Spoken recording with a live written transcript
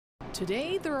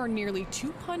Today, there are nearly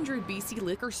 200 BC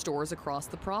liquor stores across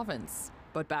the province.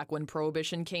 But back when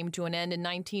Prohibition came to an end in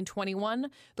 1921,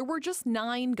 there were just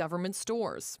 9 government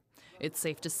stores. It's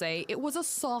safe to say it was a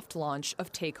soft launch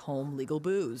of take-home legal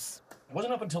booze. It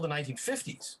wasn't up until the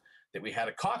 1950s that we had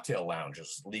a cocktail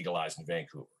lounges legalized in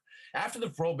Vancouver. After the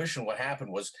Prohibition, what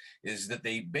happened is that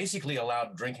they basically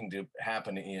allowed drinking to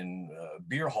happen in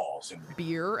beer halls.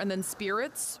 Beer and then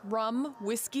spirits, rum,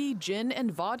 whiskey, gin, and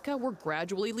vodka were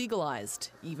gradually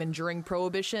legalized. Even during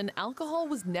Prohibition, alcohol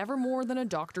was never more than a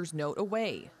doctor's note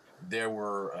away. There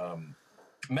were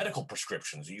medical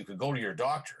prescriptions. You could go to your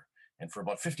doctor, and for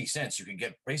about 50 cents, you could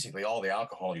get basically all the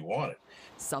alcohol you wanted.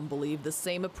 Some believe the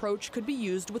same approach could be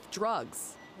used with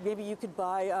drugs. Maybe you could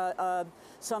buy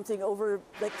something over,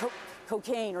 like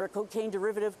cocaine or a cocaine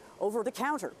derivative, over the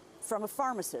counter from a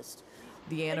pharmacist.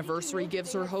 The anniversary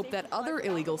gives her hope that other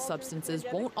illegal substances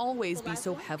won't always be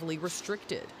so heavily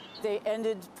restricted. They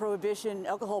ended prohibition,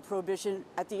 alcohol prohibition,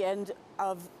 at the end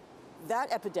of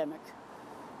that epidemic,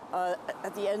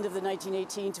 at the end of the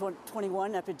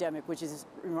 1918-21 epidemic, which is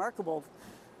a remarkable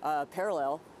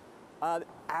parallel,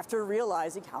 after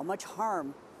realizing how much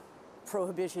harm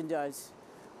prohibition does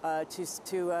to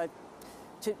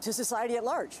society at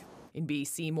large. In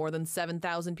BC, more than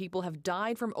 7,000 people have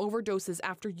died from overdoses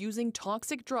after using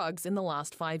toxic drugs in the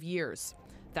last 5 years.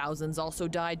 Thousands also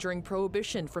died during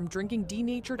Prohibition from drinking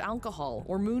denatured alcohol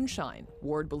or moonshine.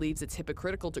 Ward believes it's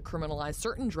hypocritical to criminalize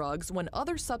certain drugs when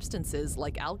other substances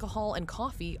like alcohol and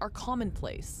coffee are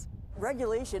commonplace.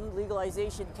 Regulation,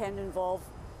 legalization can involve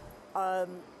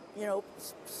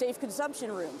safe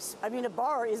consumption rooms. I mean, a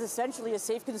bar is essentially a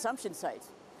safe consumption site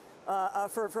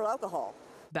for alcohol.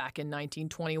 Back in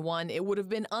 1921, it would have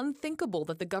been unthinkable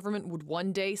that the government would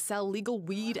one day sell legal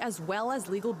weed as well as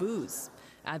legal booze.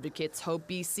 Advocates hope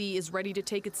BC is ready to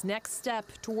take its next step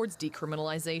towards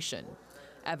decriminalization.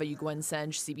 Eva Ugwensenj,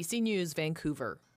 CBC News, Vancouver.